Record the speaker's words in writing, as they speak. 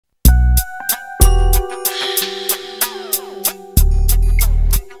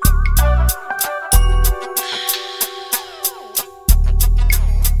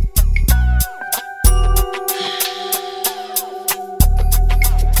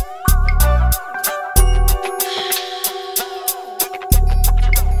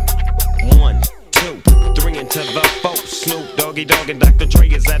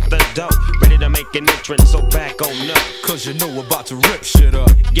entrance, so back on up. Cause you know we're about to rip shit up.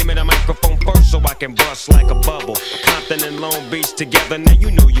 Give me the microphone first so I can bust like a bubble. Compton and Long Beach together, now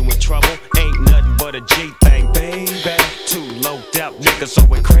you know you in trouble. Ain't nothing but a G thing, baby. Too low-ed out niggas, so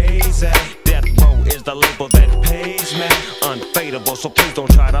we're crazy. Death Row is the label that pays me. Unfadable, so please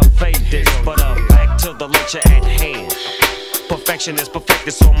don't try to fade this. But back to the lecture at hand. Perfection is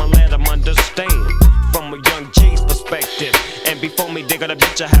perfected, so I'ma let them understand. From a young G's perspective. And before me dig on a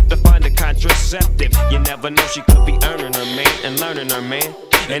bitch, I have to find a contraceptive. You never know, she could be earning her man and learning her man.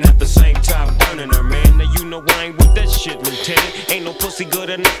 And at the same time burning her man. Now you know I ain't with that shit, lieutenant. Ain't no pussy good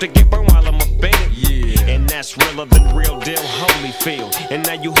enough to get burned while I'm offended. Yeah. And that's realer than real deal Holyfield. And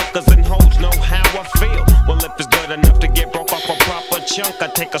now you hookers and hoes know how I feel. Well, if it's good enough to get broke off a proper chunk, I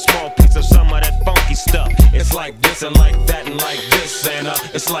take a small piece of some of that funky stuff. It's like this and like that and like this and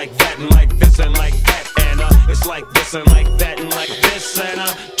it's like that and like this and like that and it's like this and like that and like this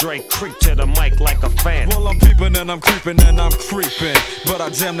and Dre creep to the mic like a fan. Well, I'm peeping and I'm creeping and I'm creeping, but I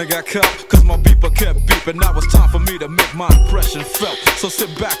damn near got caught cause my beeper kept beeping. Now it's time for me to make my impression felt. So sit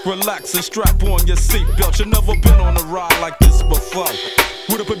back, relax and strap on your seatbelt. You've never been on a ride like this before,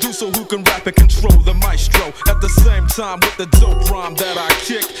 with a producer who can rap and control the maestro. At the same time with the dope rhyme that I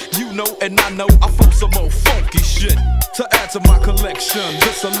kick. You know and I know I flow some old funky shit to add to my collection.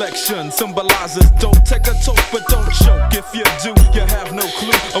 This selection symbolizes dope. Take a toke but don't choke. If you do, you have no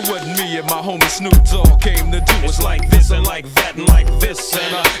clue of what me and my homie Snoop Dogg came to do. It's like this and like that and like this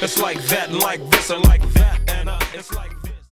and it's like that and like this and like that.